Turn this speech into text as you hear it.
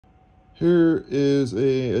Here is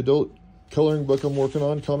a adult coloring book I'm working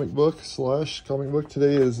on, comic book.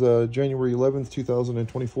 Today is January 11th,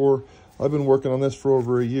 2024. I've been working on this for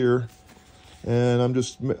over a year, and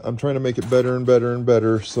I'm trying to make it better and better and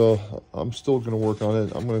better. So I'm still going to work on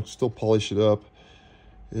it. I'm going to still polish it up.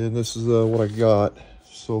 And this is what I got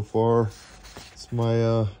so far. It's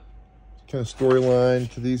my kind of storyline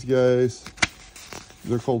to these guys.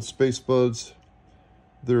 They're called SpaceBuds.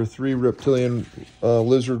 They're three reptilian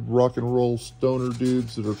lizard rock and roll stoner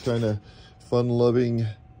dudes that are kind of fun-loving,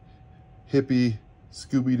 hippie,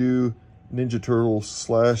 Scooby-Doo, Ninja Turtles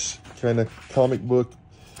 / kind of comic book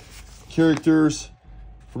characters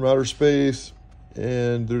from outer space,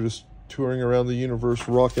 and they're just touring around the universe,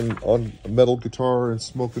 rocking on a metal guitar and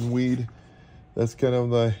smoking weed. That's kind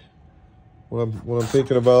of what I'm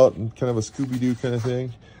thinking about, and kind of a Scooby-Doo kind of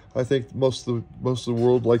thing. I think most of the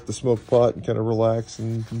world like to smoke pot and kind of relax,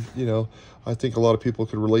 and I think a lot of people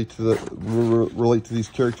could relate to these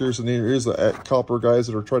characters. And there is the copper guys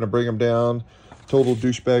that are trying to bring them down, total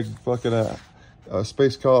douchebag fucking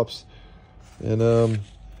space cops. And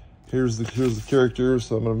here's the characters.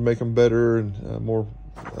 So I'm gonna make them better and more.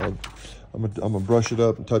 I'm gonna brush it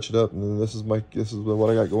up and touch it up, and then this is what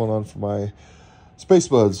I got going on for my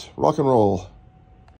SpaceBuds rock and roll.